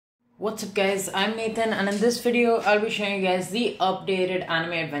What's up guys, I'm Nathan and in this video I'll be showing you guys the updated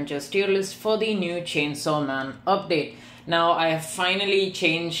anime adventures tier list for the new Chainsaw Man update. Now I have finally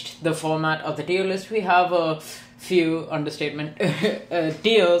changed the format of the tier list. We have a few understatement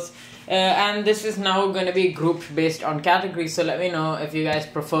tiers and this is now going to be grouped based on categories, so let me know if you guys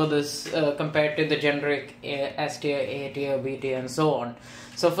prefer this compared to the generic S tier, A tier, B tier and so on.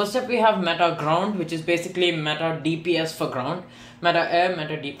 So first up we have Meta Ground, which is basically Meta DPS for ground, Meta Air,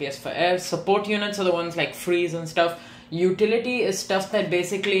 Meta DPS for air. Support units are the ones like freeze and stuff. Utility is stuff that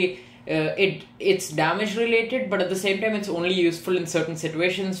basically it's damage related, but at the same time it's only useful in certain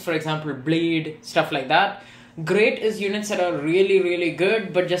situations, for example bleed, stuff like that. Great is units that are really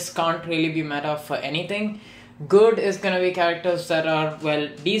good but just can't really be meta for anything. Good is gonna be characters that are, well,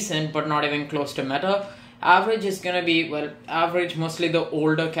 decent but not even close to meta. Average is gonna be, well, average, mostly the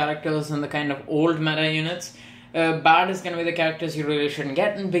older characters and the kind of old meta units. Bad is gonna be the characters you really shouldn't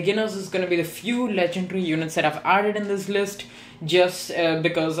get, and beginners is gonna be the few legendary units that I've added in this list, just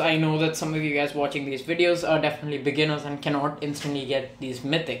because I know that some of you guys watching these videos are definitely beginners and cannot instantly get these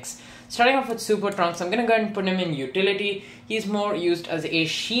mythics. Starting off with Super Trunks, I'm gonna go ahead and put him in utility. He's more used as a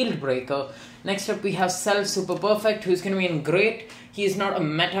shield breaker. Next up we have Cell Super Perfect, who's gonna be in great. He's not a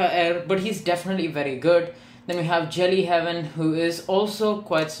meta air, but he's definitely very good. Then we have Jelly Heaven, who is also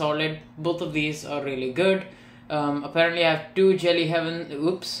quite solid. Both of these are really good. Apparently I have two Jelly Heaven,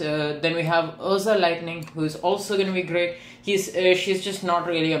 oops. Then we have Urza Lightning, who is also going to be great. She's just not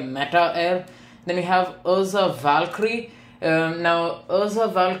really a meta air. Then we have Urza Valkyrie. Now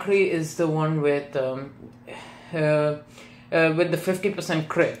Urza Valkyrie is the one with the 50%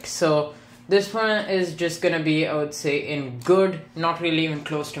 crit. So this one is just going to be, I would say, in good, not really even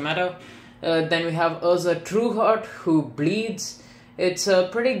close to meta. Then we have Urza Trueheart, who bleeds. It's a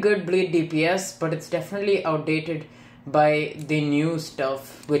pretty good bleed DPS, but it's definitely outdated by the new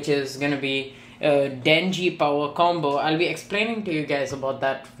stuff, which is gonna be Denji power combo. I'll be explaining to you guys about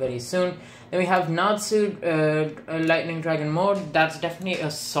that very soon. Then we have Natsu Lightning Dragon mode. That's definitely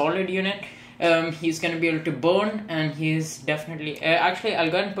a solid unit. He's gonna be able to burn, and he's definitely actually I'll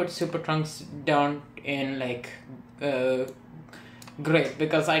go ahead and put Super Trunks down in like great,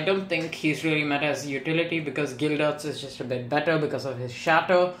 because I don't think he's really meta as utility, because Gildarts is just a bit better because of his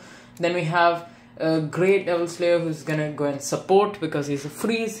shatter. Then we have Great Devil Slayer, who's gonna go and support because he's a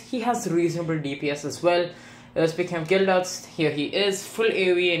freeze. He has reasonable DPS as well. Speaking of Gildarts, here he is, full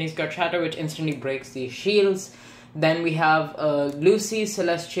AoE, and he's got shatter which instantly breaks these shields. Then we have Lucy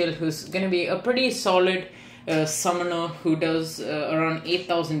Celestial, who's gonna be a pretty solid summoner who does around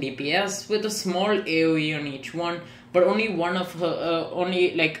 8000 DPS with a small AoE on each one. But only one of her,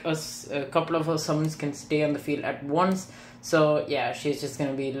 only like a couple of her summons can stay on the field at once. So yeah, she's just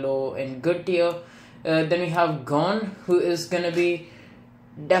gonna be low in good tier. Then we have Gone, who is gonna be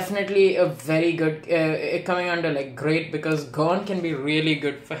definitely a very good, coming under like great, because Gone can be really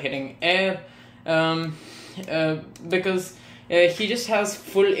good for hitting air. Because he just has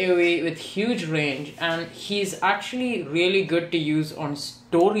full AoE with huge range, and he's actually really good to use on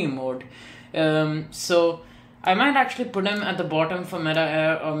story mode. So I might actually put him at the bottom for meta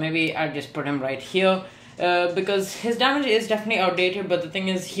air, or maybe I'll just put him right here, because his damage is definitely outdated, but the thing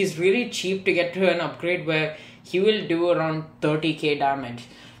is he's really cheap to get to an upgrade where he will do around 30k damage.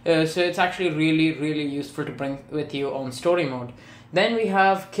 So it's actually really useful to bring with you on story mode. Then we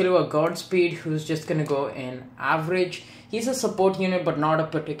have Killua Godspeed, who's just gonna go in average. He's a support unit, but not a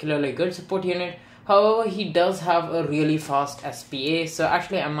particularly good support unit. However, he does have a really fast SPA, so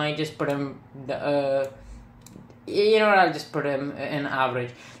actually I might just put him you know what, I'll just put him in average.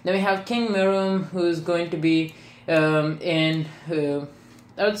 Then we have King Mirum, who's going to be in, I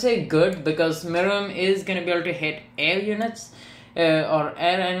would say good, because Mirum is going to be able to hit air units or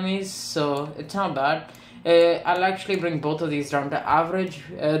air enemies, so it's not bad. I'll actually bring both of these down to average.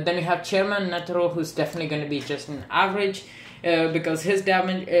 Then we have Chairman Netero, who's definitely going to be just an average, because his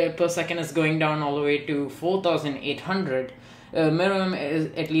damage per second is going down all the way to 4800. Mirum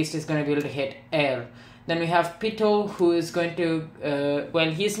is going to be able to hit air. Then we have Pito, who is going to, well,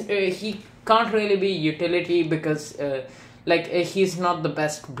 he can't really be utility because he's not the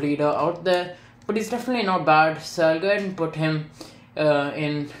best bleeder out there, but he's definitely not bad, so I'll go ahead and put him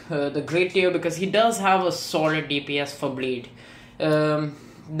in the great tier, because he does have a solid DPS for bleed.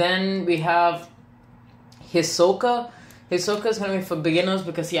 Then we have Hisoka. Hisoka is going to be for beginners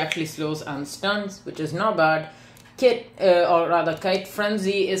because he actually slows and stuns, which is not bad. Kite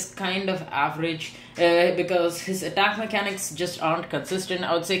Frenzy is kind of average because his attack mechanics just aren't consistent.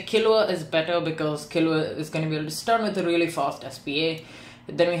 I would say Killua is better because Killua is going to be able to stun with a really fast SPA.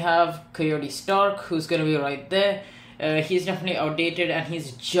 Then we have Coyote Stark, who's going to be right there. He's definitely outdated, and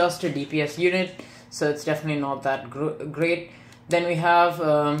he's just a DPS unit, so it's definitely not that great. Then we have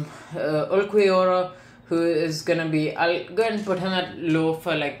Ulquiorra, who is gonna be, I'll go ahead and put him at low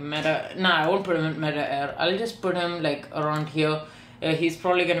for like meta. Nah, I won't put him at meta air. I'll just put him like around here. He's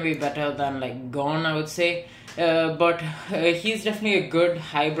probably gonna be better than like Gone, I would say. But he's definitely a good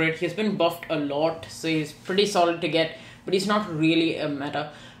hybrid. He's been buffed a lot, so he's pretty solid to get, but he's not really a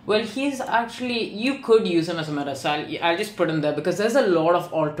meta. Well, he's actually, you could use him as a meta, so I'll just put him there because there's a lot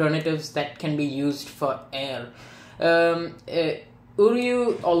of alternatives that can be used for air.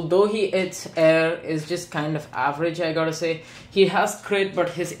 Uryu, although he hits air, is just kind of average, I gotta say. He has crit, but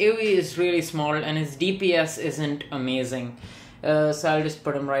his AoE is really small and his DPS isn't amazing. So I'll just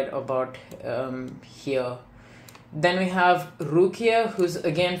put him right about here. Then we have Rukia, who's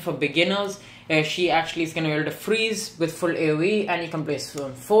again for beginners. She actually is going to be able to freeze with full AoE, and you can place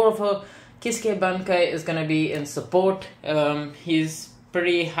 4 of her. Kisuke Bankai is going to be in support. He's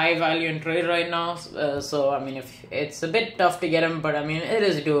pretty high value in trade right now, so I mean, if it's a bit tough to get him, but I mean, it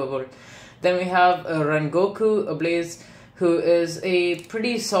is doable. Then we have Rengoku Ablaze, who is a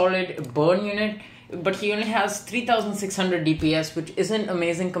pretty solid burn unit, but he only has 3600 DPS, which isn't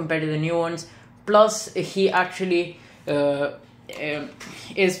amazing compared to the new ones. Plus, he actually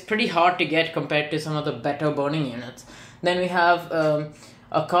is pretty hard to get compared to some of the better burning units. Then we have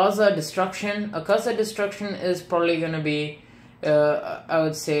Akaza Destruction. Akaza Destruction is probably going to be, I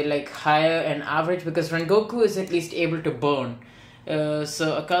would say, like higher and average, because Rengoku is at least able to burn.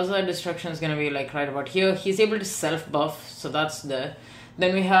 So Akaza Destruction is going to be like right about here. He's able to self-buff, so that's there.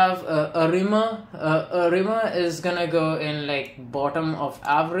 Then we have Arima. Arima is going to go in like bottom of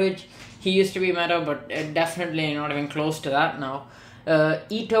average. He used to be meta, but definitely not even close to that now.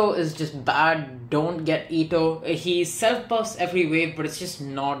 Ito is just bad. Don't get Ito. He self-buffs every wave, but it's just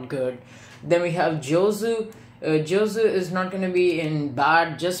not good. Then we have Jozu. Jozu is not going to be in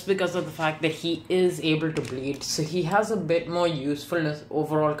bad just because of the fact that he is able to bleed. So he has a bit more usefulness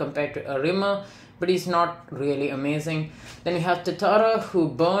overall compared to Arima, but he's not really amazing. Then we have Tatara, who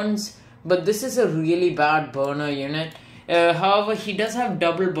burns, but this is a really bad burner unit. However, he does have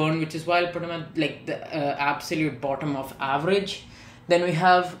double burn, which is why I'll put him at like the absolute bottom of average. Then we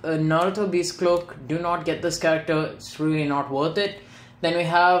have Naruto Beast Cloak. Do not get this character, it's really not worth it. Then we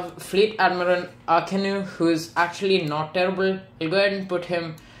have Fleet Admiral Akenu, who is actually not terrible. I'll go ahead and put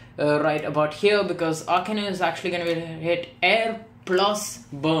him right about here, because Akenu is actually going to hit air plus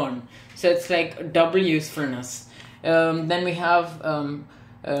burn. So it's like double usefulness. Then we have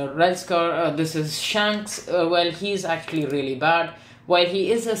Red Scar. This is Shanks. Well, he's actually really bad. While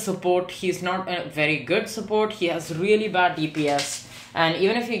he is a support, he's not a very good support. He has really bad DPS. And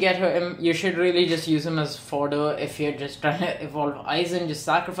even if you get him, you should really just use him as fodder. If you're just trying to evolve Aizen, just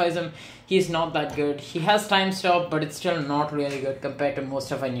sacrifice him. He's not that good. He has time stop, but it's still not really good compared to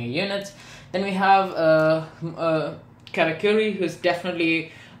most of our new units. Then we have Karakuri, who's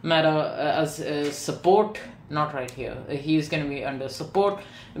definitely meta as support. Not right here. He's going to be under support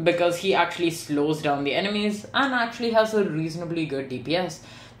because he actually slows down the enemies and actually has a reasonably good DPS.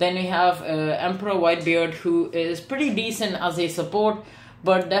 Then we have Emperor Whitebeard, who is pretty decent as a support,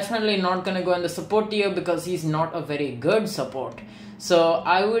 but definitely not going to go in the support tier because he's not a very good support. So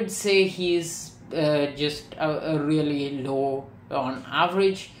I would say he's just a really low on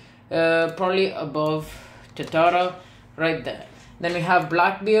average, probably above Tatara, right there. Then we have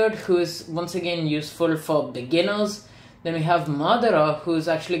Blackbeard, who is once again useful for beginners. Then we have Madara, who's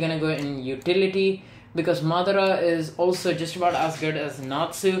actually going to go in utility, because Madara is also just about as good as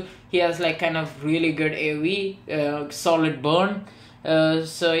Natsu. He has like kind of really good AoE, solid burn.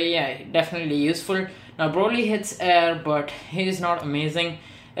 So yeah, definitely useful. Now Broly hits air, but he's not amazing.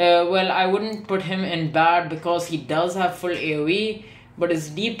 Well, I wouldn't put him in bad because he does have full AoE, but his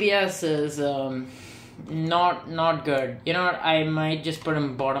DPS is not good. You know what, I might just put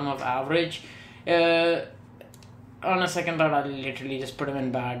him bottom of average. On a second thought, I'll literally just put him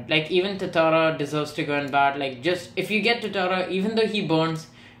in bad. Like, even Tatara deserves to go in bad. Like, just, if you get Tatara, even though he burns,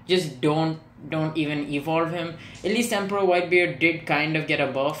 just don't even evolve him. At least Emperor Whitebeard did kind of get a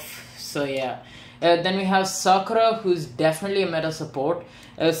buff, so yeah. Then we have Sakura, who's definitely a meta support.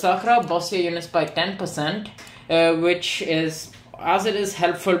 Sakura buffs your units by 10%, which is, as it is,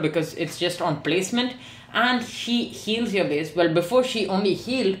 helpful because it's just on placement. And she heals your base. Well, before she only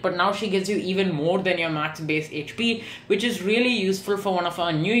healed, but now she gives you even more than your max base HP, which is really useful for one of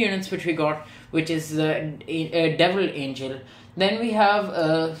our new units which we got, which is the Devil Angel. Then we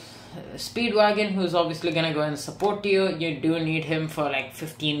have Speedwagon, who's obviously going to go in support tier. You do need him for like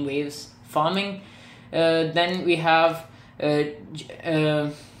 15 waves farming. Then we have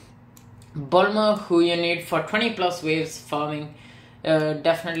Bulma, who you need for 20 plus waves farming.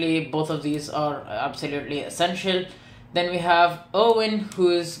 Definitely both of these are absolutely essential. Then we have Erwin, who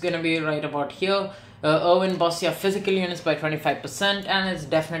is going to be right about here. Erwin buffs your physical units by 25% and it's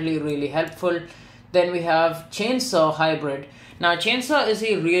definitely really helpful. Then we have Chainsaw Hybrid. Now Chainsaw is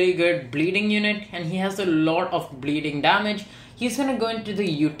a really good bleeding unit and he has a lot of bleeding damage. He's going to go into the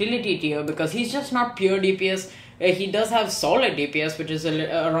utility tier because he's just not pure DPS. He does have solid DPS, which is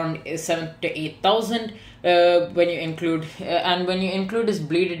around 7 to 8,000 when you include and when you include his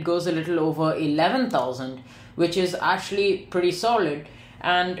bleed, it goes a little over 11,000, which is actually pretty solid.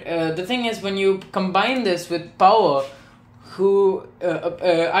 And the thing is, when you combine this with Power, who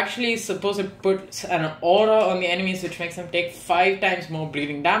actually is supposed to put an aura on the enemies, which makes them take 5 times more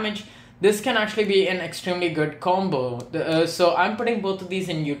bleeding damage, this can actually be an extremely good combo. So I'm putting both of these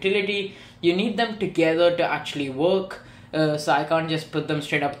in utility. You need them together to actually work. So I can't just put them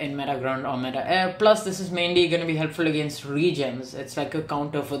straight up in meta ground or meta air. Plus this is mainly going to be helpful against regems. It's like a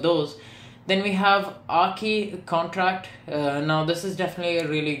counter for those. Then we have Archie Contract. Now this is definitely a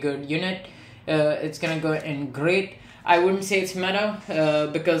really good unit. It's going to go in great. I wouldn't say it's meta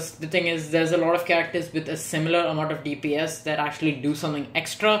because the thing is there's a lot of characters with a similar amount of DPS that actually do something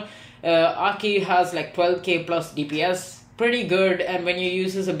extra. Archie has like 12k plus DPS, pretty good, and when you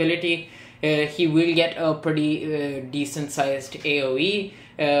use his ability, he will get a pretty decent sized AoE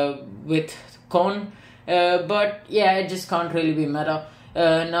with Cone, but yeah, it just can't really be meta.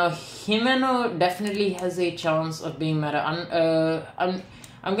 Now Himeno definitely has a chance of being meta.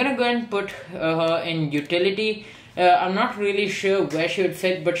 I'm gonna go and put her in utility. I'm not really sure where she would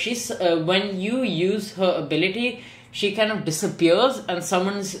fit, but she's when you use her ability, she kind of disappears and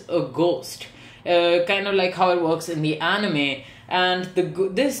summons a ghost, kind of like how it works in the anime. And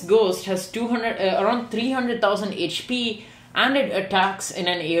this ghost has around 300,000 HP, and it attacks in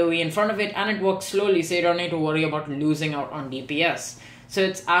an AoE in front of it, and it works slowly, so you don't need to worry about losing out on DPS. So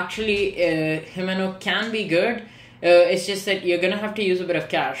it's actually Himeno can be good. It's just that you're gonna have to use a bit of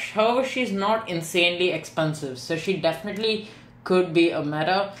cash. However, she's not insanely expensive, so she definitely could be a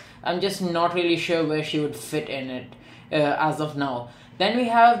meta. I'm just not really sure where she would fit in it as of now. Then we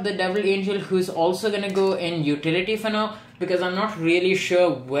have the Devil Angel, who's also gonna go in utility for now, because I'm not really sure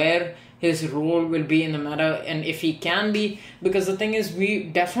where his role will be in the meta and if he can be, because the thing is we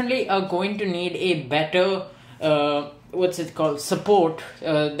definitely are going to need a better support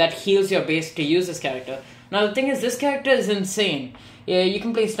that heals your base to use this character. Now the thing is, this character is insane. You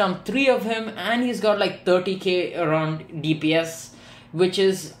can place down 3 of him and he's got like 30k around DPS, which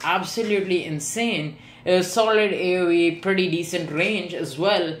is absolutely insane. Solid AoE, pretty decent range as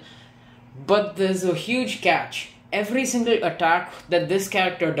well. But there's a huge catch. Every single attack that this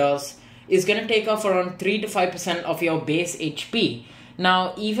character does is going to take off around 3 to 5% of your base HP.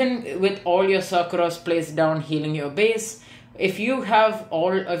 Now, even with all your Sakuras placed down healing your base, if you have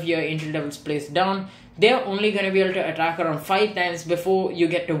all of your Angel Devils placed down, they're only going to be able to attack around 5 times before you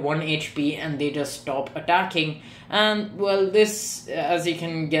get to 1 HP and they just stop attacking. And well, this, as you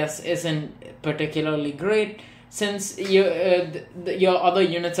can guess, isn't particularly great, since your other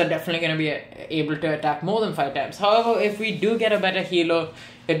units are definitely going to be able to attack more than 5 times. However, if we do get a better healer,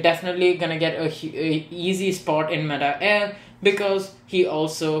 you're definitely going to get a easy spot in meta air, because he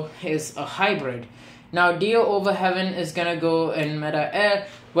also is a hybrid. Now Dio Over Heaven is gonna go in meta air.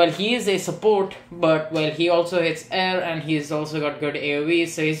 Well, he is a support, but well, he also hits air and he's also got good AoE,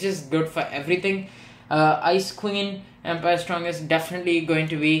 so he's just good for everything. Ice Queen, Empire Strong, is definitely going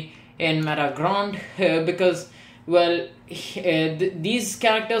to be in meta ground because well, these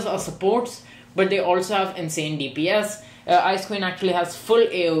characters are supports, but they also have insane DPS. Ice Queen actually has full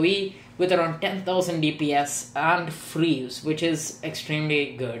AoE with around 10,000 DPS and freeze, which is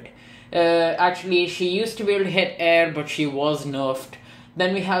extremely good. Actually, she used to be able to hit air, but she was nerfed.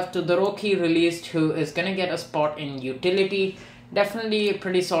 Then we have Todoroki released, who is gonna get a spot in utility. Definitely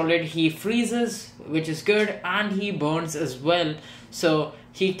pretty solid. He freezes, which is good, and he burns as well. So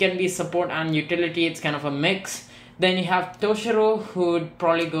he can be support and utility. It's kind of a mix. Then you have Toshiro, who would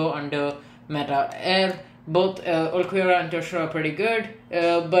probably go under meta air. Both Ulquiorra and Toshiro are pretty good,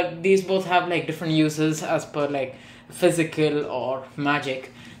 but these both have like different uses as per like physical or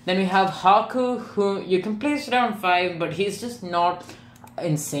magic. Then we have Haku, who you can place down 5, but he's just not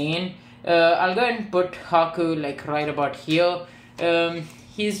insane. I'll go ahead and put Haku like right about here.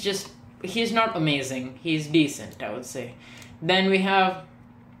 He's not amazing. He's decent, I would say. Then we have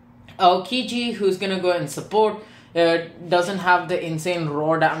Aokiji, who's gonna go and support. Doesn't have the insane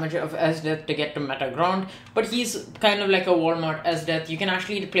raw damage of S-Death to get to meta ground, but he's kind of like a Walmart S-Death. You can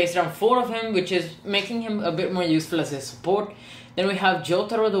actually place down 4 of him, which is making him a bit more useful as a support. Then we have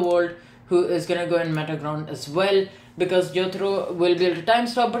Jotaro the World, who is gonna go in meta ground as well, because Jotaro will be able to time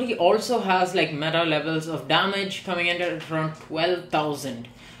stop, but he also has like meta levels of damage coming in at around 12,000.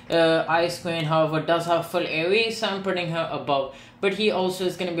 Ice Queen, however, does have full AoE, so I'm putting her above. But he also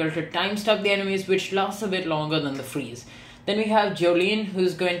is going to be able to time stop the enemies, which lasts a bit longer than the freeze. Then we have JOLYNE,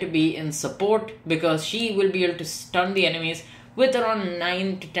 who's going to be in support, because she will be able to stun the enemies with around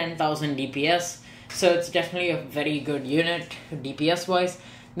 9 to 10,000 DPS. So it's definitely a very good unit, DPS wise.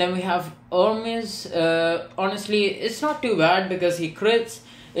 Then we have ERMES. Honestly, it's not too bad because he crits.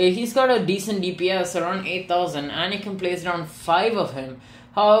 He's got a decent DPS, around 8,000, and you can place around 5 of him.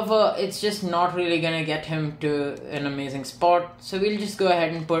 However, it's just not really gonna get him to an amazing spot, so we'll just go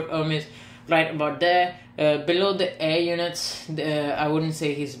ahead and put Hermes right about there. Below the air units, I wouldn't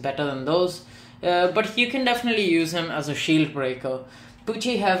say he's better than those, but you can definitely use him as a shield breaker.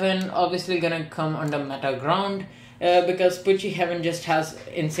 PUCCI Heaven obviously gonna come under meta ground, because PUCCI Heaven just has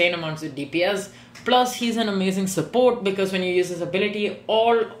insane amounts of DPS. Plus, he's an amazing support because when you use his ability,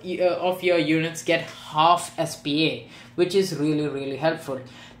 all of your units get half SPA, which is really helpful.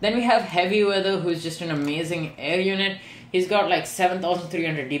 Then we have Heavy Weather, who's just an amazing air unit. He's got like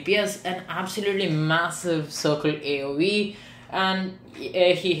 7,300 DPS, an absolutely massive circle AoE, and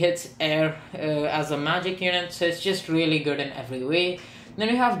he hits air as a magic unit, so it's just really good in every way. Then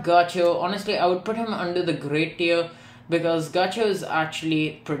we have Gacho. Honestly, I would put him under the great tier because Gacho is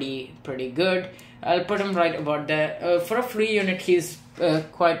actually pretty good. I'll put him right about there. For a free unit, he's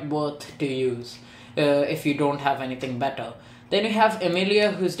quite worth to use if you don't have anything better. Then we have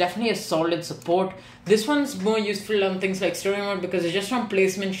Emilia, who's definitely a solid support. This one's more useful on things like story mode because it's just from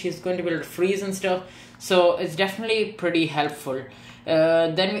placement, she's going to be able to freeze and stuff. So it's definitely pretty helpful.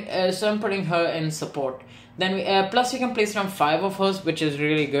 So I'm putting her in support. Then plus you can place around 5 of hers, which is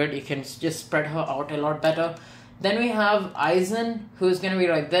really good. You can just spread her out a lot better. Then we have Aizen, who's going to be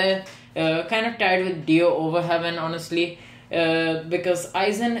right there. Kind of tied with Dio over Heaven, honestly. Because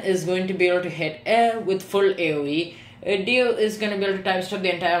Aizen is going to be able to hit air with full AoE. Dio is going to be able to time stop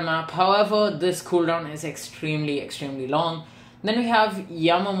the entire map. However, this cooldown is extremely long. Then we have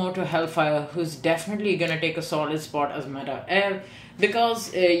Yamamoto Hellfire, who's definitely going to take a solid spot as meta air,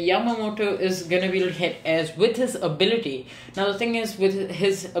 because Yamamoto is going to be able to hit airs with his ability. Now the thing is, with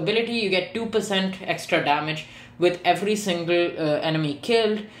his ability you get 2% extra damage with every single enemy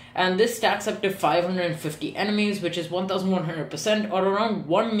killed, and this stacks up to 550 enemies, which is 1100%, or around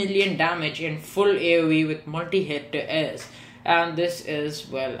 1 million damage in full AoE with multi-hit to airs. And this is,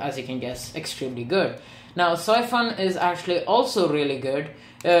 well, as you can guess, extremely good. Now Soifun is actually also really good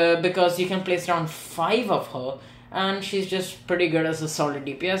because you can place around 5 of her, and she's just pretty good as a solid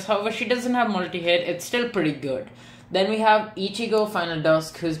DPS. However, she doesn't have multi-hit, it's still pretty good. Then we have Ichigo Final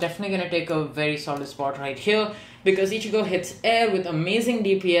Dusk, who's definitely going to take a very solid spot right here, because Ichigo hits air with amazing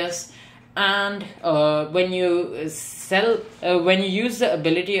DPS, and when you use the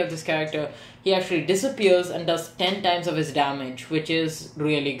ability of this character, he actually disappears and does 10 times of his damage, which is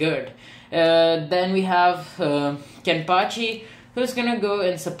really good. Then we have Kenpachi, who's gonna go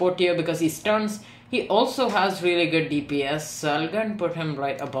in support tier because he stuns. He also has really good DPS, so I'll go and put him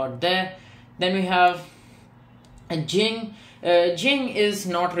right about there. Then we have Jing. Jing is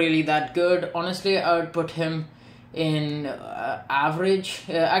not really that good. Honestly, I would put him in average.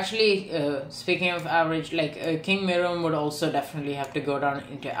 Speaking of average, like King Mirum would also definitely have to go down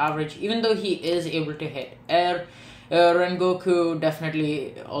into average, even though he is able to hit air. Rengoku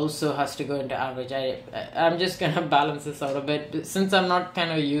definitely also has to go into average. I'm just gonna balance this out a bit since I'm not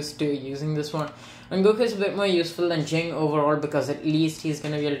kind of used to using this one. Rengoku is a bit more useful than Jing overall because at least he's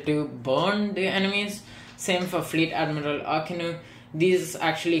gonna be able to burn the enemies. Same for Fleet Admiral Akinu. These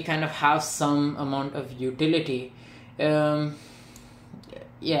actually kind of have some amount of utility. Yeah.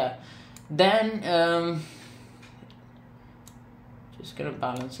 Then just gonna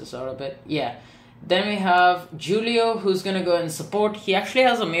balance this out a bit. Yeah. Then we have Julio, who's going to go in support. He actually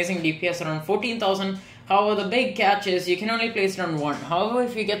has amazing DPS, around 14,000. However, the big catch is you can only place it on 1. However,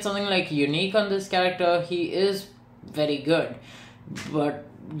 if you get something like Unique on this character, he is very good. But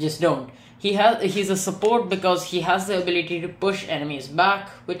just don't. He's a support because he has the ability to push enemies back,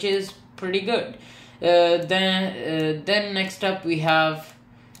 which is pretty good. Then next up we have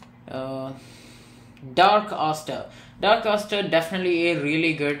Dark Asta. Dark Asta, definitely a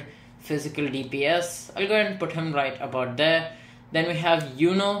really good physical DPS. I'll go ahead and put him right about there. Then we have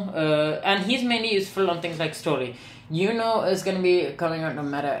Yuno, and he's mainly useful on things like story. Yuno is going to be coming out of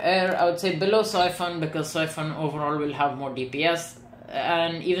meta air. I would say below Soifun because Soifun overall will have more DPS,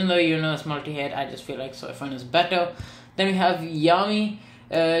 and even though Yuno is multi-hit, I just feel like Soifun is better. Then we have Yami.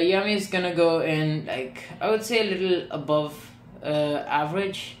 Yami is going to go in, like, I would say a little above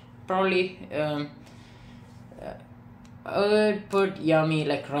average, probably I would put Yami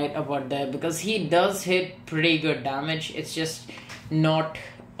like right about there because he does hit pretty good damage. It's just not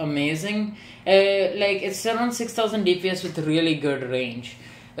amazing. Like it's around 6000 DPS with really good range.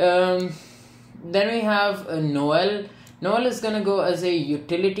 Then we have Noel. Noel is gonna go as a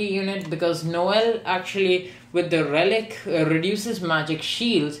utility unit because Noel actually with the relic reduces magic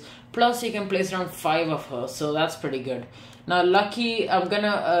shields, plus you can place around 5 of her, so that's pretty good. Now Lucky, I'm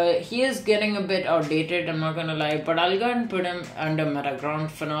gonna he is getting a bit outdated, I'm not gonna lie, but I'll go and put him under Metaground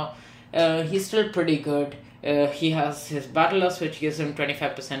for now. He's still pretty good. He has his Battle Lust, which gives him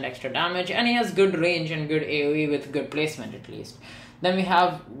 25% extra damage, and he has good range and good AoE with good placement at least. Then we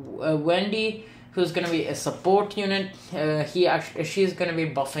have Wendy, who's going to be a support unit. She's going to be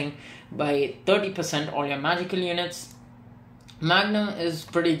buffing by 30% all your magical units. Magnum is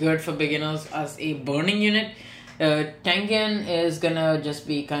pretty good for beginners as a burning unit. Tengen is going to just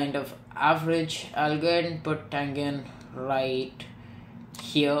be kind of average. I'll go ahead and put Tengen right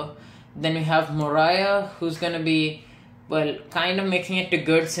here. Then we have Moriah, who's going to be, well, kind of making it to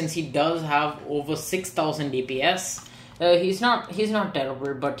good since he does have over 6000 DPS. He's not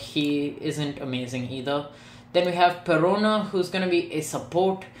terrible, but he isn't amazing either. Then we have Perona, who's going to be a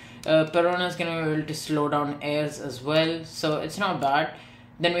support. Perona is going to be able to slow down airs as well, so it's not bad.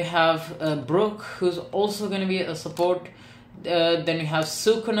 Then we have Brooke, who's also going to be a support. Then we have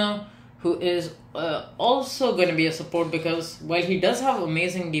Sukuna, who is also going to be a support because while he does have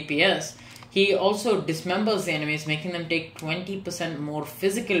amazing DPS, he also dismembers the enemies, making them take 20% more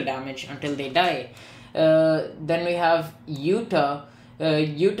physical damage until they die. Then we have Yuta.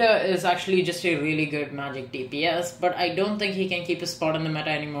 Yuta is actually just a really good magic DPS, but I don't think he can keep his spot in the meta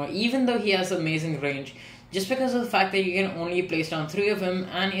anymore, even though he has amazing range, just because of the fact that you can only place down 3 of him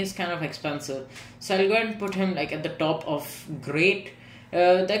and he's kind of expensive. So I'll go ahead and put him like at the top of great.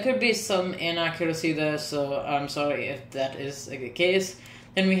 There could be some inaccuracy there, so I'm sorry if that is the case.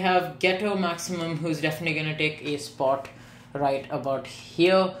 Then we have Ghetto Maximum, who's definitely going to take a spot right about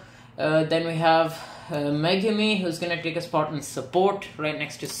here. Then we have Megumi, who's going to take a spot in support right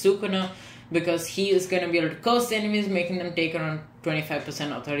next to Sukuna because he is going to be able to curse the enemies, making them take around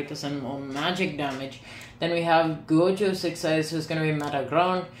 25% or 30% more magic damage. Then we have Gojo 6 Eyes, who's going to be meta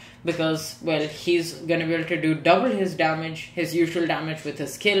ground because, well, he's going to be able to do double his damage, his usual damage with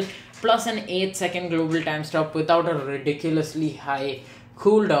his skill, plus an 8-second global time stop without a ridiculously high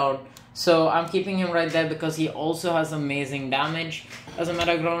cooldown. So I'm keeping him right there because he also has amazing damage as a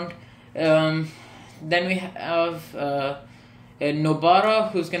meta ground. Then we have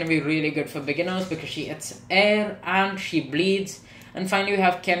Nobara, who's going to be really good for beginners because she hits air and she bleeds. And finally we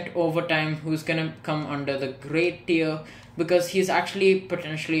have Kent Overtime, who's going to come under the great tier because he's actually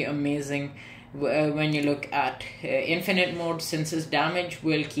potentially amazing when you look at infinite mode, since his damage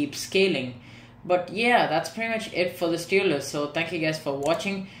will keep scaling. But yeah, that's pretty much it for this tier list. So thank you guys for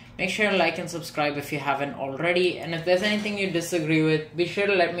watching. Make sure to like and subscribe if you haven't already. And if there's anything you disagree with, be sure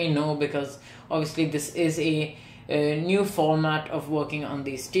to let me know because obviously this is a new format of working on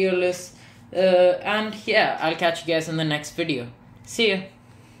these tier lists. And yeah, I'll catch you guys in the next video. See ya!